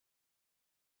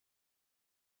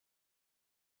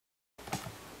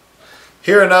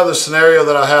Here another scenario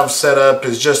that I have set up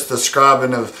is just the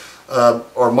scribing of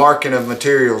or marking of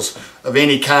materials of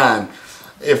any kind.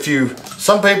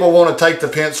 Some people want to take the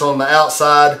pencil on the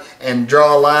outside and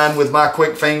draw a line with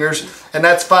MyQuickFingers, and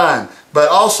that's fine. But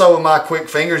also with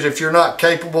MyQuickFingers, if you're not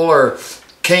capable or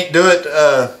can't do it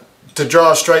to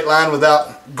draw a straight line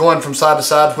without going from side to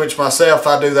side, which myself,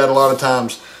 I do that a lot of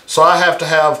times. So I have to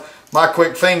have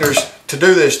MyQuickFingers to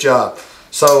do this job.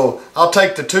 So I'll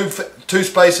take the two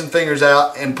spacing fingers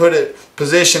out and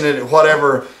position it at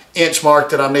whatever inch mark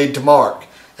that I need to mark.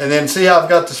 And then see how I've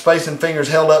got the spacing fingers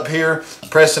held up here,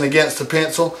 pressing against the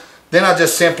pencil. Then I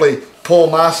just simply pull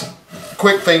my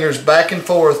quick fingers back and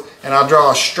forth and I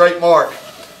draw a straight mark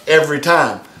every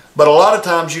time. But a lot of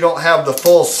times you don't have the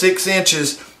full 6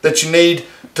 inches that you need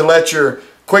to let your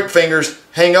quick fingers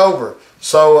hang over.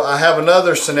 So I have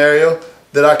another scenario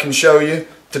that I can show you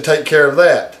to take care of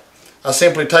that. I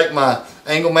simply take my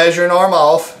angle measuring arm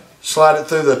off, slide it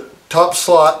through the top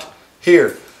slot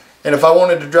here. And if I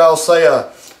wanted to draw, say,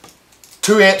 a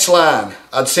 2-inch line,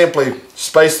 I'd simply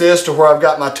space this to where I've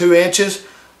got my 2 inches,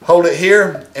 hold it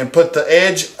here and put the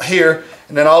edge here,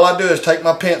 and then all I do is take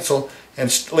my pencil and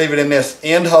leave it in this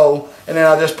end hole, and then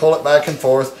I just pull it back and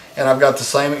forth, and I've got the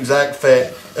same exact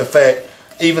effect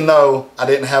even though I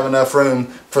didn't have enough room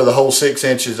for the whole 6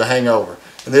 inches to hang over.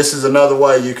 And this is another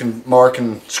way you can mark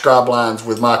and scribe lines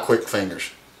with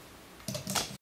MyQuickFingers.